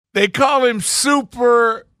They call him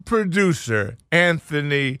super producer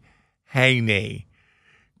Anthony Haney.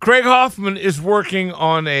 Craig Hoffman is working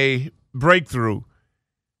on a breakthrough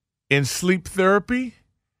in sleep therapy.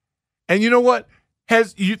 And you know what?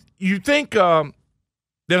 You think that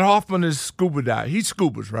Hoffman is scuba diving? He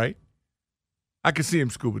scubas, right? I can see him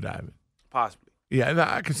scuba diving. Possibly. Yeah, no,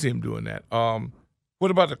 I can see him doing that.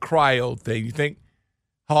 What about the cryo thing? You think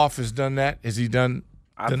Hoff has done that? Has he done?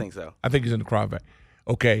 I think so. I think he's in the cryo vac.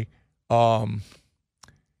 Okay.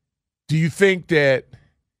 Do you think that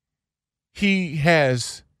he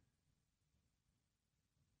has?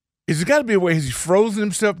 Is there got to be a way? Has he frozen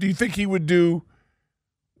himself? Do you think he would do?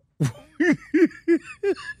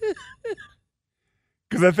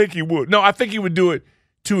 Because I think he would. No, I think he would do it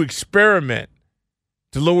to experiment,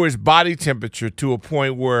 to lower his body temperature to a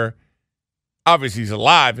point where obviously he's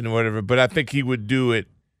alive and whatever, but I think he would do it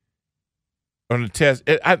on a test.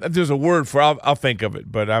 There's a word for it. I'll think of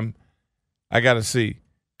it, but I got to see.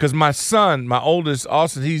 Because my son, my oldest,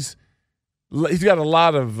 Austin, he's got a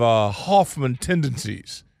lot of Hoffman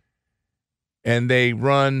tendencies. And they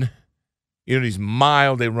run, these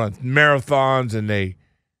mild, they run marathons, and they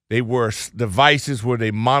wear devices where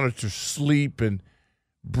they monitor sleep and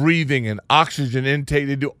breathing and oxygen intake.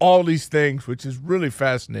 They do all these things, which is really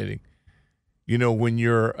fascinating. When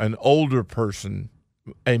you're an older person,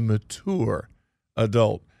 a mature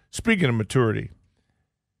adult. Speaking of maturity,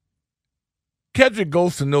 Kedric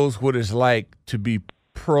Golston knows what it's like to be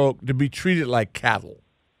treated like cattle.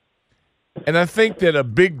 And I think that a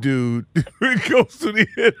big dude who goes to the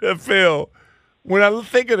NFL, when I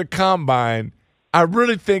think of the combine, I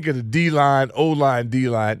really think of the D-line, O-line,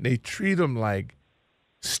 D-line. They treat them like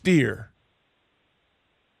steer.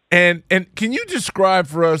 And can you describe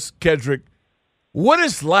for us, Kedric, what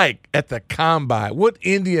it's like at the combine, what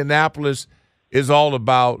Indianapolis is all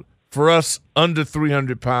about for us under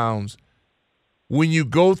 300 pounds when you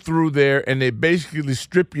go through there and they basically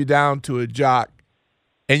strip you down to a jock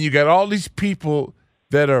and you got all these people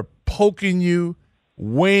that are poking you,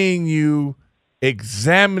 weighing you,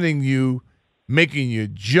 examining you, making you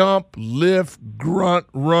jump, lift, grunt,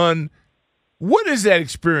 run. What is that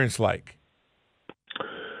experience like?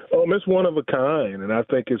 It's one of a kind, and I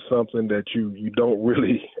think it's something that you don't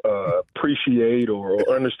really appreciate or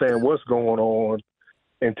understand what's going on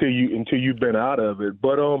until you've been out of it.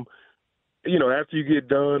 But after you get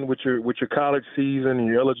done with your college season and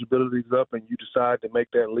your eligibility's up, and you decide to make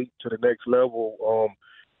that leap to the next level,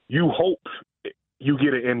 you hope you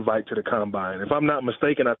get an invite to the combine. If I'm not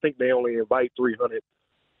mistaken, I think they only invite 300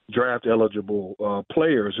 draft eligible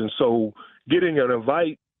players, and so getting an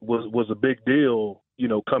invite was a big deal.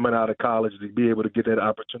 Coming out of college, to be able to get that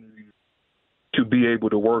opportunity to be able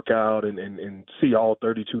to work out and see all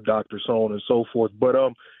 32 doctors, so on and so forth. But, I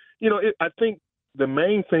think the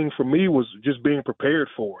main thing for me was just being prepared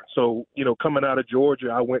for it. So, coming out of Georgia,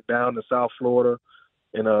 I went down to South Florida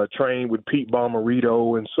and trained with Pete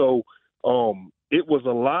Bomarito. And so it was a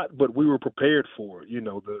lot, but we were prepared for it.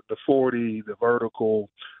 The 40, the vertical,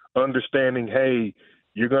 understanding, hey,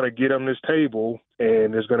 you're going to get on this table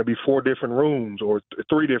and there's going to be 4 different rooms or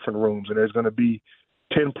 3 different rooms, and there's going to be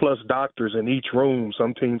 10-plus doctors in each room.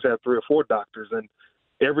 Some teams have 3 or 4 doctors, and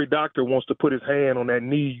every doctor wants to put his hand on that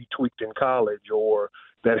knee you tweaked in college or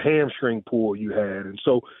that hamstring pull you had. And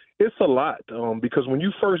so it's a lot because when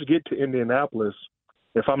you first get to Indianapolis,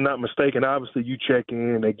 if I'm not mistaken, obviously you check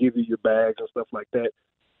in, they give you your bags and stuff like that.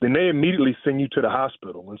 Then they immediately send you to the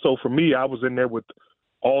hospital. And so for me, I was in there with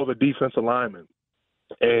all the defensive linemen.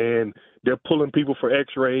 And they're pulling people for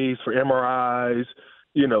x-rays, for MRIs,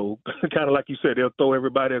 kind of like you said, they'll throw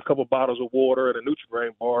everybody a couple bottles of water and a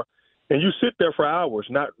Nutri-Grain bar. And you sit there for hours,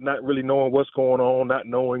 not really knowing what's going on, not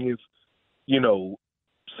knowing if,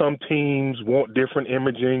 some teams want different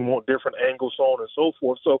imaging, want different angles, so on and so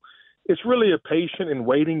forth. So it's really a patient and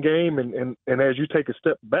waiting game. And as you take a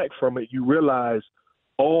step back from it, you realize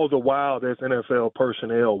all the while there's NFL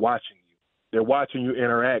personnel watching you. They're watching you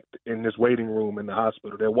interact in this waiting room in the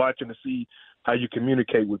hospital. They're watching to see how you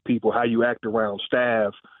communicate with people, how you act around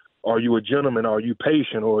staff. Are you a gentleman? Are you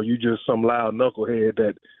patient? Or are you just some loud knucklehead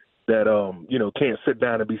that can't sit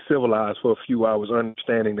down and be civilized for a few hours,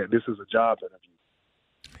 understanding that this is a job interview?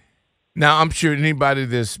 Now, I'm sure anybody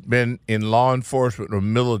that's been in law enforcement or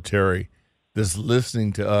military that's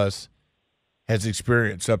listening to us has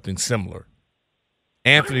experienced something similar.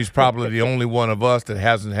 Anthony's probably the only one of us that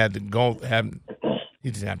hasn't had to go. He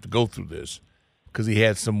didn't have to go through this because he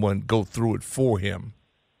had someone go through it for him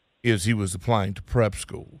as he was applying to prep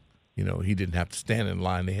school. He didn't have to stand in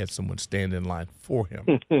line. They had someone stand in line for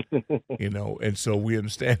him, and so we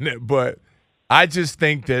understand that. But I just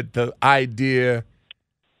think that the idea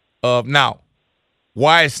of now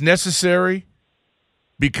why it's necessary,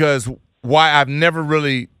 because why I've never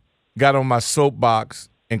really got on my soapbox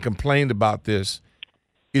and complained about this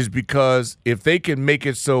is because if they can make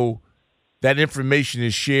it so that information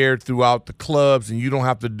is shared throughout the clubs and you don't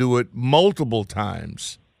have to do it multiple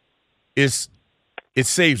times, it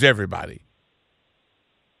saves everybody.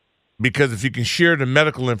 Because if you can share the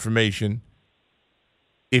medical information,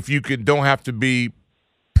 if you don't have to be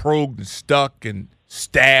probed and stuck and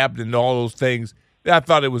stabbed and all those things, I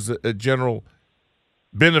thought it was a general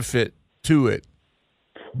benefit to it.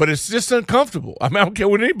 But it's just uncomfortable. I mean, I don't care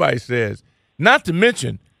what anybody says. Not to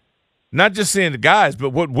mention, not just saying the guys,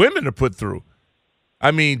 but what women are put through.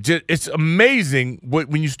 I mean, it's amazing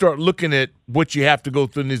when you start looking at what you have to go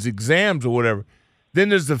through in these exams or whatever. Then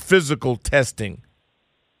there's the physical testing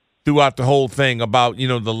throughout the whole thing about,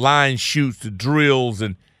 the line shoots, the drills,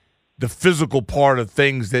 and the physical part of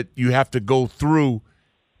things that you have to go through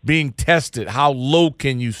being tested. How low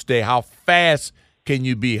can you stay? How fast can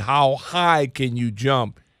you be? How high can you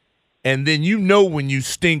jump? And then when you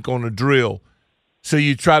stink on a drill, so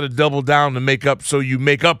you try to double down to make up, so you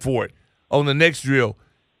make up for it on the next drill.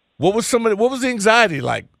 What was the anxiety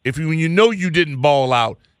like when you didn't ball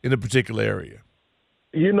out in a particular area?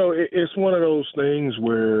 It's one of those things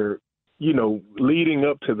where, leading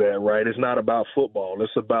up to that, right, it's not about football.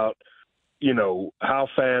 It's about, how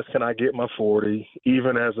fast can I get my 40,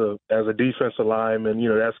 even as a defensive lineman.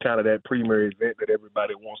 That's kind of that primary event that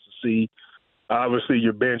everybody wants to see. Obviously,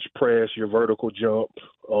 your bench press, your vertical jump,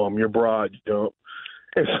 your broad jump.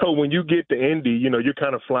 And so when you get to Indy, you're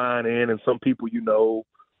kind of flying in, and some people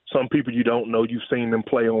some people you don't know. You've seen them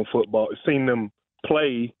play on football, seen them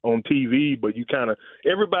play on TV, but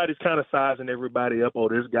everybody's kind of sizing everybody up. Oh,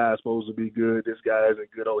 this guy's supposed to be good. This guy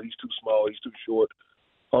isn't good. Oh, he's too small. He's too short.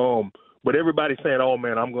 But everybody's saying, oh,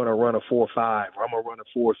 man, I'm going to run a 4.5, or I'm going to run a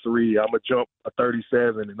 4.3, I'm going to jump a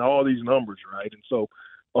 37, and all these numbers, right? And so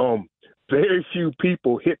very few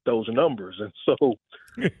people hit those numbers. And so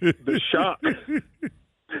the shot.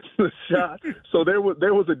 So there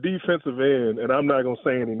was a defensive end, and I'm not going to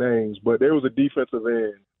say any names, but there was a defensive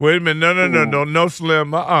end. Wait a minute. No,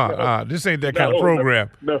 Slim. This ain't that kind of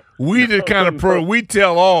program. No. We the kind of pro. We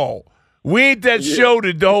tell all. We ain't that show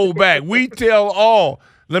to hold back. We tell all.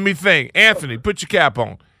 Let me think. Anthony, put your cap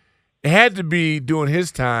on. It had to be during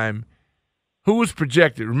his time. Who was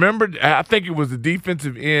projected? Remember, I think it was the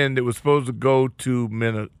defensive end that was supposed to go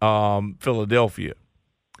to Philadelphia.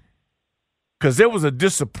 Because there was a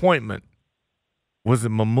disappointment. Was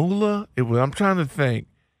it Mamula? I'm trying to think.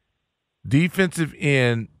 Defensive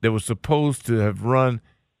end that was supposed to have run.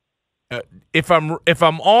 If I'm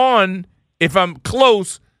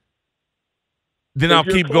close, then I'll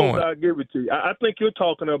keep going. I'll give it to you. I think you're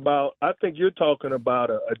talking about a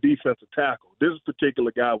defensive tackle. This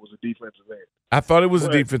particular guy was a defensive end. I thought it was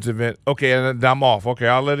a defensive end. Okay, and I'm off. Okay,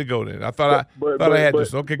 I'll let it go then. I thought I had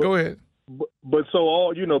this. Okay, go ahead. But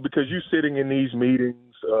so because you're sitting in these meetings,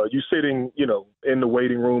 you're sitting, in the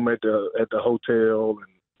waiting room at the hotel and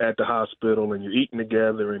at the hospital, and you're eating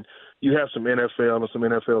together, and you have some NFL and some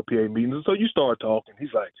NFLPA meetings. And so you start talking.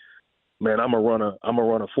 He's like, man, I'm gonna run a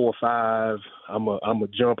 4.5. I'm a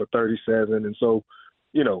jump a 37, and so,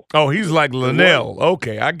 Oh, he's like Linnell.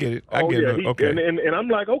 Okay, I get it. Okay, and I'm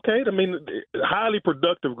like, okay. I mean, highly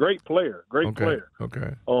productive, great player. Okay.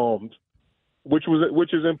 Which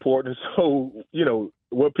is important. So,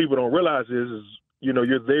 what people don't realize is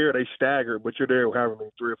you're there, they stagger, but you're there however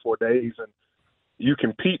many 3 or 4 days, and you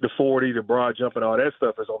compete the 40, the broad jump, and all that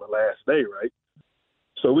stuff is on the last day, right?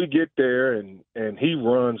 So we get there, and he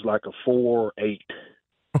runs like a 4.8.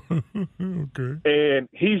 Okay. And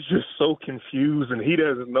he's just so confused, and he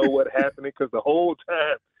doesn't know what happened, because the whole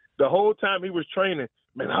time he was training,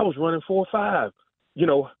 man, I was running 4.5,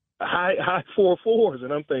 high 4.4s,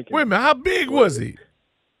 and I'm thinking, wait a minute, how big was he?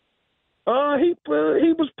 He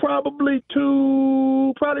was probably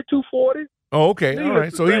 240. Oh, okay, all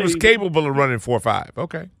right. So he was capable of running 4.5.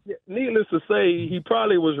 Okay. Yeah, needless to say, he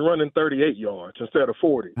probably was running 38 yards instead of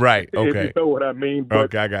 40. Right. Okay. If you know what I mean. But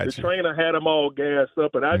okay, I got you. The trainer had him all gassed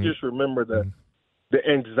up, and I just remember the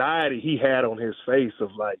anxiety he had on his face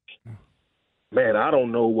of like, man, I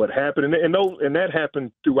don't know what happened, and that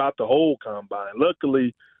happened throughout the whole combine.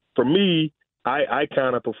 Luckily for me, I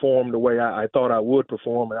kind of performed the way I thought I would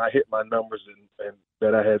perform, and I hit my numbers and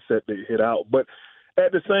that I had set to hit out. But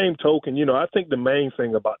at the same token, I think the main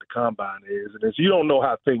thing about the combine is you don't know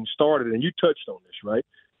how things started, and you touched on this, right?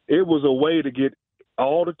 It was a way to get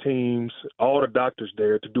all the teams, all the doctors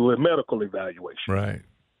there to do a medical evaluation. Right.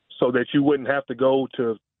 So that you wouldn't have to go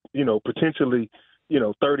to, potentially,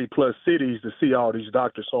 30-plus cities to see all these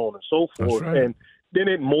doctors, so on and so forth. That's right. then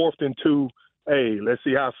it morphed into, hey, let's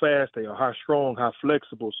see how fast they are, how strong, how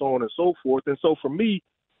flexible, so on and so forth. And so for me,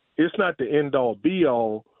 it's not the end-all,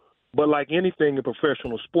 be-all, but like anything in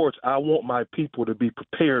professional sports, I want my people to be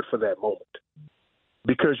prepared for that moment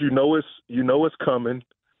because you know it's coming,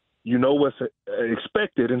 you know what's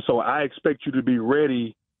expected, and so I expect you to be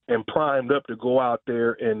ready and primed up to go out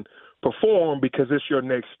there and perform because it's your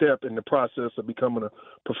next step in the process of becoming a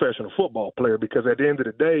professional football player. Because at the end of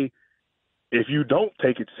the day, if you don't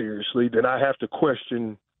take it seriously, then I have to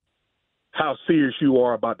question how serious you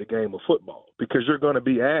are about the game of football, because you're going to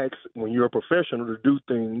be asked when you're a professional to do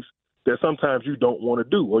things that sometimes you don't want to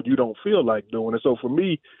do or you don't feel like doing. And so for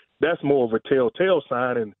me, that's more of a telltale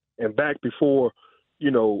sign. And back before,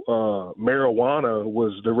 marijuana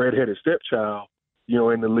was the redheaded stepchild,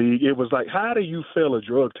 in the league, it was like, how do you fail a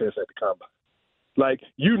drug test at the combine? Like,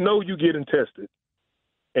 you're getting tested,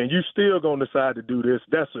 and you still going to decide to do this.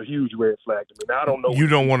 That's a huge red flag to me. Now, I don't know. You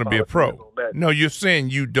don't want to be a pro. No, you're saying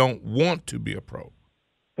you don't want to be a pro.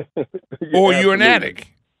 Or you're an addict.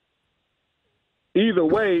 Either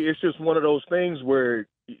way, it's just one of those things where,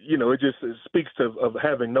 it speaks of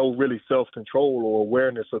having no really self-control or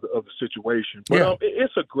awareness of the situation. But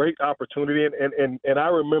it's a great opportunity. And I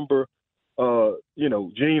remember,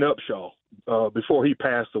 Gene Upshaw, before he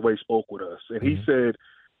passed away, spoke with us. And he said,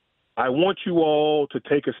 I want you all to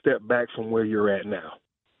take a step back from where you're at now.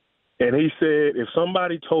 And he said, if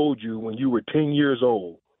somebody told you when you were 10 years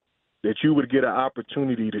old that you would get an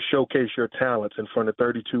opportunity to showcase your talents in front of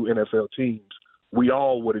 32 NFL teams, we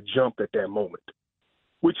all would have jumped at that moment,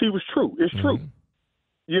 which he was true. It's true.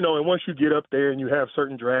 And once you get up there and you have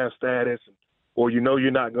certain draft status, or you're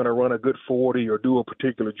not going to run a good 40 or do a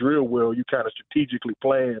particular drill well, you kind of strategically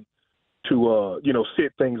plan to,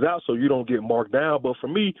 sit things out so you don't get marked down. But for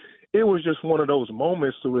me, it was just one of those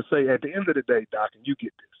moments to say, at the end of the day, Doc, and you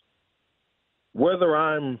get this, whether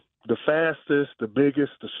I'm the fastest, the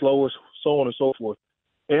biggest, the slowest, so on and so forth,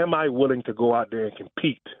 am I willing to go out there and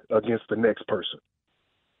compete against the next person?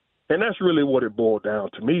 And that's really what it boiled down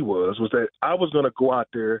to me was that I was going to go out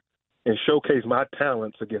there and showcase my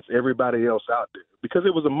talents against everybody else out there, because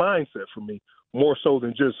it was a mindset for me, more so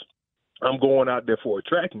than just I'm going out there for a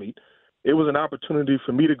track meet. It was an opportunity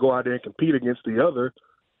for me to go out there and compete against the other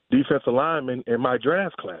defensive linemen in my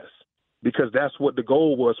draft class, because that's what the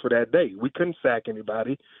goal was for that day. We couldn't sack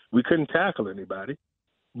anybody. We couldn't tackle anybody,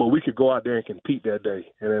 but we could go out there and compete that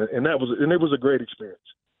day. And it was a great experience.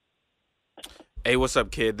 Hey, what's up,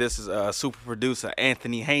 kid? This is super producer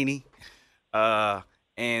Anthony Haney.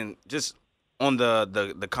 And just on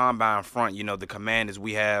the combine front, the Commanders,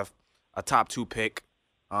 we have a top 2 pick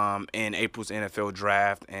in April's NFL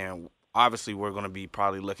draft, and obviously we're going to be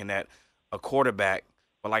probably looking at a quarterback.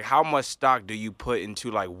 But, how much stock do you put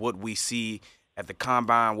into, what we see at the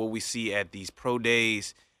combine, what we see at these pro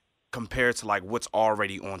days compared to, what's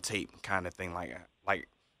already on tape kind of thing like that?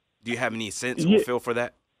 Do you have any sense or feel for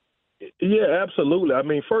that? Yeah, absolutely. I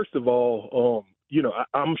mean, first of all,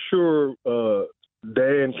 I'm sure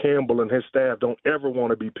Dan Campbell and his staff don't ever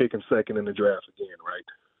want to be picking second in the draft again, right?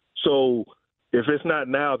 So if it's not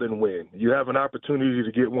now, then when? You have an opportunity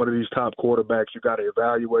to get one of these top quarterbacks, you got to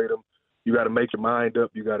evaluate them. You got to make your mind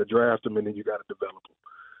up. You got to draft them, and then you got to develop them.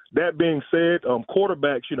 That being said,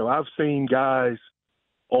 quarterbacks, I've seen guys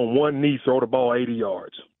on one knee throw the ball 80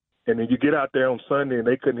 yards. And then you get out there on Sunday and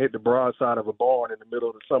they couldn't hit the broadside of a barn in the middle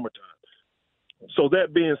of the summertime. So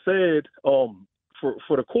that being said,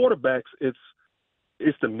 for the quarterbacks,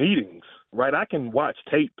 it's the meetings, right? I can watch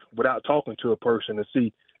tape without talking to a person and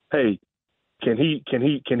see, hey, can he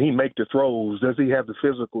make the throws? Does he have the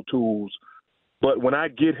physical tools? But when I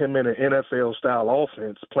get him in an NFL-style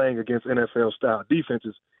offense playing against NFL-style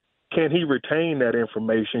defenses, can he retain that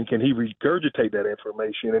information? Can he regurgitate that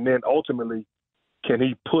information? And then ultimately, can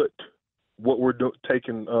he put what we're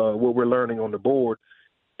what we're learning on the board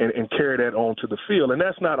and carry that onto the field? And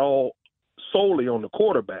that's not all solely on the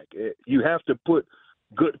quarterback. You have to put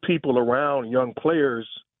good people around young players,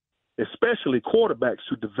 especially quarterbacks,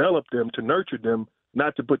 to develop them, to nurture them,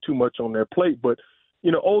 not to put too much on their plate. But,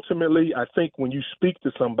 ultimately, I think when you speak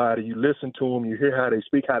to somebody, you listen to them, you hear how they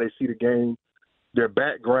speak, how they see the game, their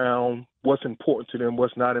background, what's important to them,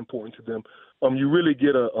 what's not important to them. You really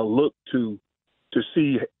get a look to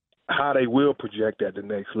see how they will project at the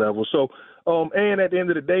next level. So, and at the end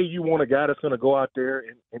of the day, you want a guy that's going to go out there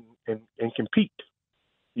and compete,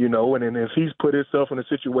 and then if he's put himself in a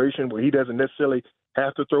situation where he doesn't necessarily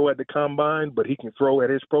have to throw at the combine, but he can throw at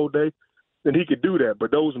his pro day, then he could do that. But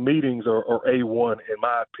those meetings are A1, in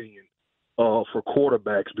my opinion, for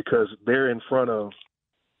quarterbacks, because they're in front of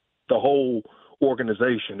the whole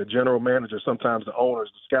organization, the general manager, sometimes the owners,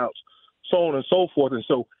 the scouts. so on and so forth. And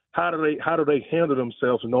so how do they handle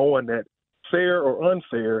themselves knowing that fair or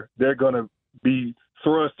unfair, they're going to be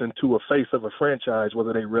thrust into a face of a franchise,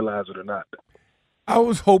 whether they realize it or not? I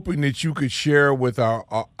was hoping that you could share with our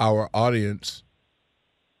audience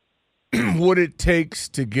what it takes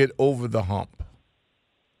to get over the hump.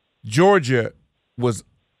 Georgia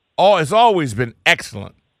has always been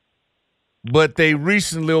excellent, but they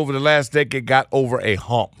recently, over the last decade, got over a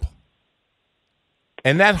hump.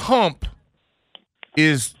 And that hump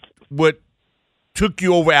is what took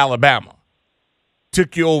you over Alabama,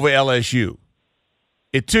 took you over LSU.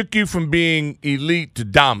 It took you from being elite to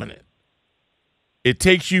dominant. It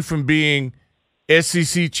takes you from being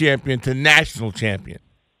SEC champion to national champion.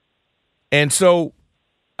 And so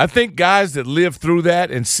I think guys that live through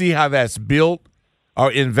that and see how that's built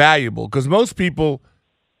are invaluable, because most people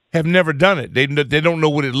have never done it. They don't know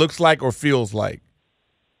what it looks like or feels like.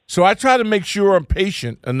 So I try to make sure I'm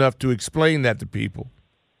patient enough to explain that to people,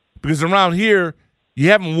 because around here you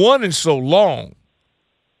haven't won in so long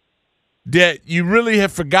that you really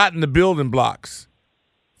have forgotten the building blocks,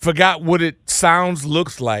 forgot what it sounds,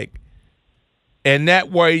 looks like. And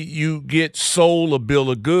that way you get sold a bill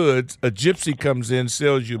of goods. A gypsy comes in,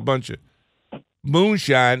 sells you a bunch of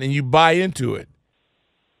moonshine, and you buy into it.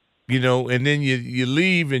 And then you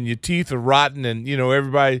leave and your teeth are rotten and,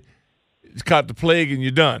 everybody's caught the plague and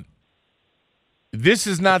you're done. This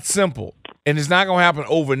is not simple, and it's not going to happen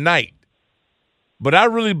overnight. But I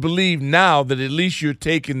really believe now that at least you're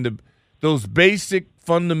taking those basic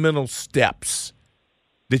fundamental steps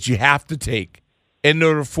that you have to take in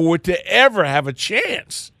order for it to ever have a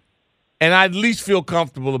chance. And I at least feel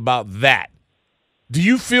comfortable about that. Do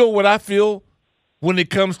you feel what I feel when it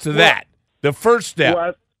comes to that? The first step.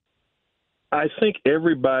 Well, I think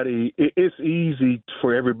it's easy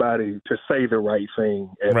for everybody to say the right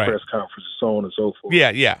thing at press conferences, so on and so forth.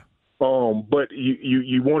 Yeah. But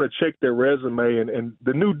you want to check their resume, and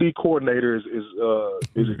the new D coordinator is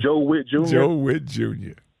it Joe Witt Jr.? Joe Witt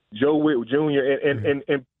Jr. Joe Witt Jr.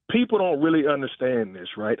 And people don't really understand this,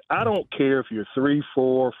 right? I don't care if you're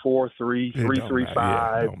 3-4, 4-3, 3-3-5.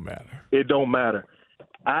 Yeah, it don't matter. It don't matter.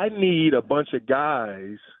 I need a bunch of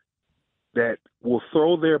guys that will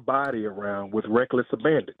throw their body around with reckless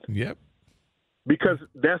abandon. Yep. Because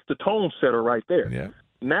that's the tone setter right there. Yep.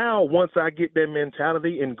 Now, once I get that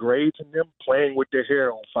mentality engraved in them, playing with their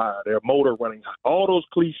hair on fire, their motor running, all those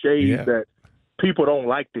cliches that people don't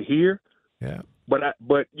like to hear. Yeah.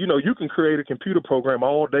 But you can create a computer program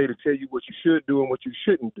all day to tell you what you should do and what you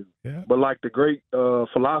shouldn't do. Yeah. But like the great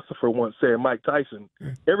philosopher once said, Mike Tyson,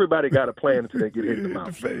 everybody got a plan until they get hit in the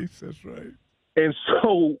mouth. The face, that's right. And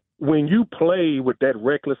so when you play with that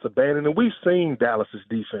reckless abandon, and we've seen Dallas's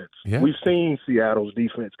defense, we've seen Seattle's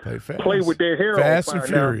defense play with their hair on fire. Fast and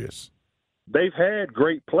furious. Now, they've had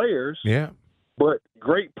great players, but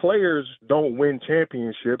great players don't win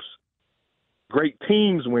championships. Great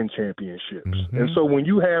teams win championships. Mm-hmm. And so when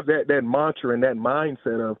you have that mantra and that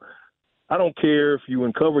mindset of, I don't care if you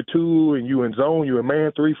in cover 2 and you in zone, you a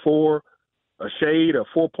man 3-4, a shade, a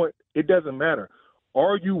 4-point, it doesn't matter.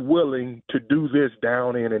 Are you willing to do this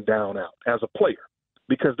down in and down out as a player?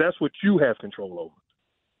 Because that's what you have control over.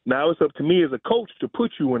 Now it's up to me as a coach to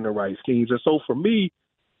put you in the right schemes. And so for me,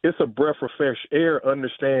 it's a breath of fresh air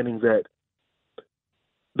understanding that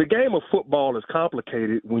the game of football is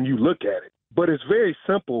complicated when you look at it, but it's very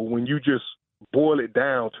simple when you just boil it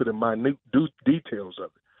down to the minute details of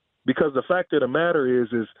it. Because the fact of the matter is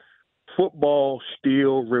football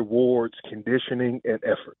still rewards conditioning and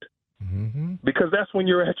effort. Mm-hmm. Because that's when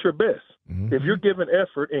you're at your best. Mm-hmm. If you're giving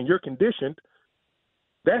effort and you're conditioned,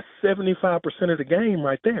 that's 75% of the game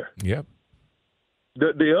right there. Yep.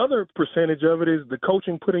 The other percentage of it is the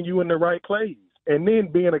coaching putting you in the right plays and then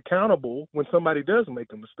being accountable when somebody does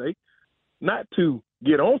make a mistake, not to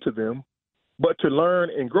get onto them, but to learn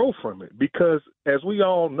and grow from it. Because as we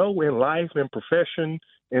all know in life and profession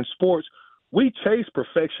and sports, we chase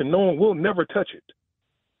perfection knowing we'll never touch it.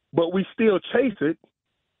 But we still chase it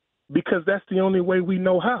because that's the only way we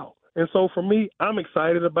know how. And so for me, I'm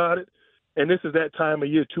excited about it. And this is that time of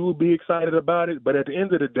year to be excited about it. But at the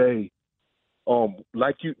end of the day,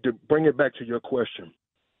 to bring it back to your question,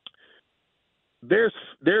 there's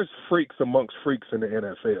freaks amongst freaks in the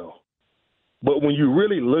NFL. But when you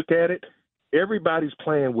really look at it, everybody's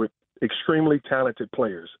playing with extremely talented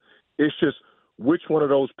players. It's just which one of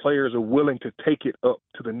those players are willing to take it up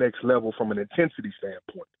to the next level from an intensity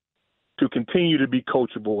standpoint, to continue to be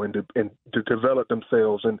coachable and to develop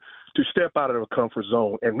themselves and to step out of their comfort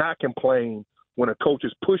zone and not complain when a coach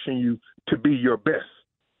is pushing you to be your best.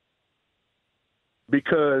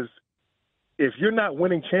 Because if you're not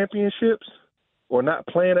winning championships, or not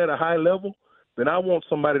playing at a high level, then I want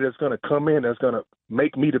somebody that's going to come in that's going to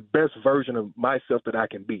make me the best version of myself that I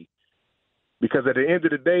can be. Because at the end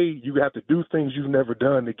of the day, you have to do things you've never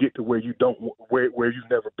done to get to where you've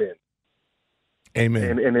never been.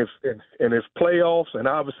 Amen. And if playoffs and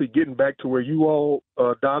obviously getting back to where you all,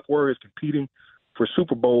 Doc, were is competing for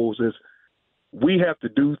Super Bowls is we have to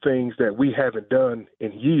do things that we haven't done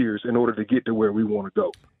in years in order to get to where we want to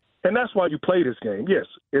go. And that's why you play this game. Yes,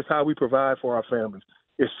 it's how we provide for our families.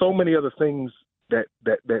 There's so many other things that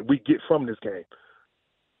we get from this game.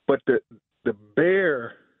 But the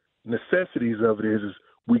bare necessities of it is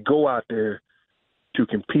we go out there to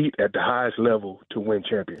compete at the highest level to win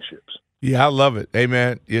championships. Yeah, I love it. Hey,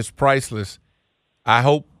 man, it's priceless. I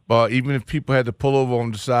hope even if people had to pull over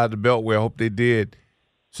on the side of the Beltway, I hope they did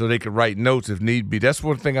so they could write notes if need be. That's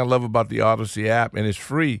one thing I love about the Odyssey app, and it's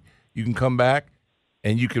free. You can come back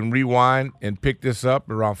and you can rewind and pick this up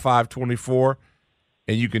around 5:24,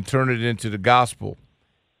 and you can turn it into the gospel.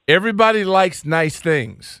 Everybody likes nice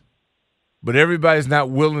things, but everybody's not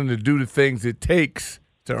willing to do the things it takes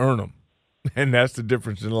to earn them, and that's the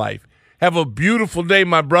difference in life. Have a beautiful day,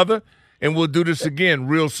 my brother, and we'll do this again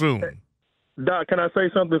real soon. Doc, can I say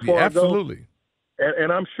something before I go? Absolutely.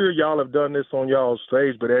 And I'm sure y'all have done this on y'all's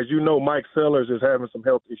stage, but as you know, Mike Sellers is having some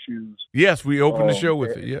health issues. Yes, we opened the show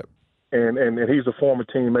with it, yep. And he's a former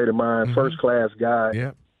teammate of mine, first-class guy.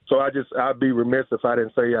 Yep. So I'd be remiss if I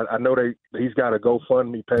didn't say I know he's got a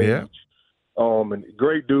GoFundMe page. Yeah. And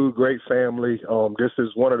great dude, great family. This is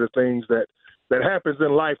one of the things that happens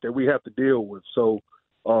in life that we have to deal with. So,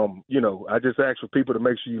 I just ask for people to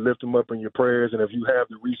make sure you lift him up in your prayers, and if you have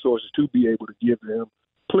the resources to be able to give to him,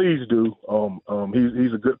 please do.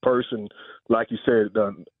 He's a good person, like you said.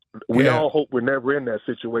 We all hope we're never in that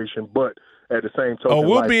situation, but at the same time,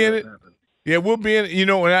 we'll be in it. Happen. Yeah, we'll be in it.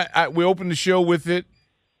 And we opened the show with it,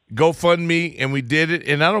 GoFundMe, and we did it.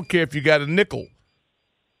 And I don't care if you got a nickel.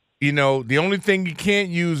 The only thing you can't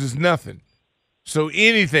use is nothing. So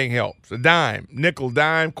anything helps. A dime, nickel,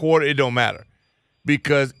 dime, quarter, it don't matter.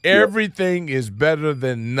 Because everything is better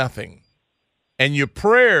than nothing. And your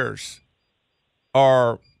prayers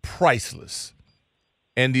are priceless.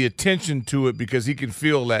 And the attention to it, because he can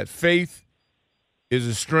feel that faith is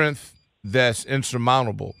a strength that's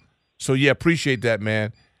insurmountable. So, appreciate that,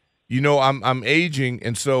 man. I'm aging,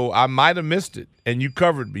 and so I might have missed it. And you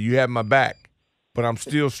covered me. You had my back. But I'm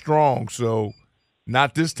still strong, so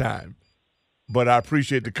not this time. But I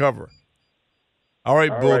appreciate the cover. All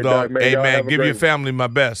right, Bulldog. Right, hey, man, give your family my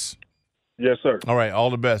best. Yes, sir. All right,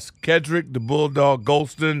 all the best. Kedric, the Bulldog,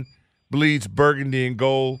 Golston, bleeds burgundy and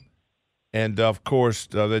gold. And, of course,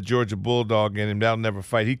 that Georgia Bulldog in him, that'll never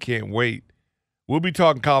fight. He can't wait. We'll be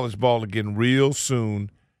talking college ball again real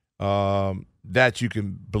soon. That you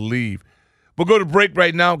can believe. We'll go to break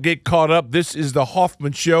right now, get caught up. This is the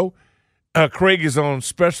Hoffman Show. Craig is on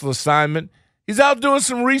special assignment. He's out doing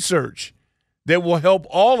some research that will help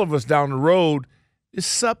all of us down the road. It's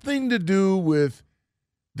something to do with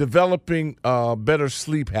developing better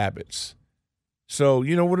sleep habits. So,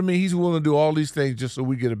 you know what I mean? He's willing to do all these things just so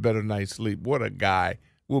we get a better night's sleep. What a guy.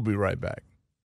 We'll be right back.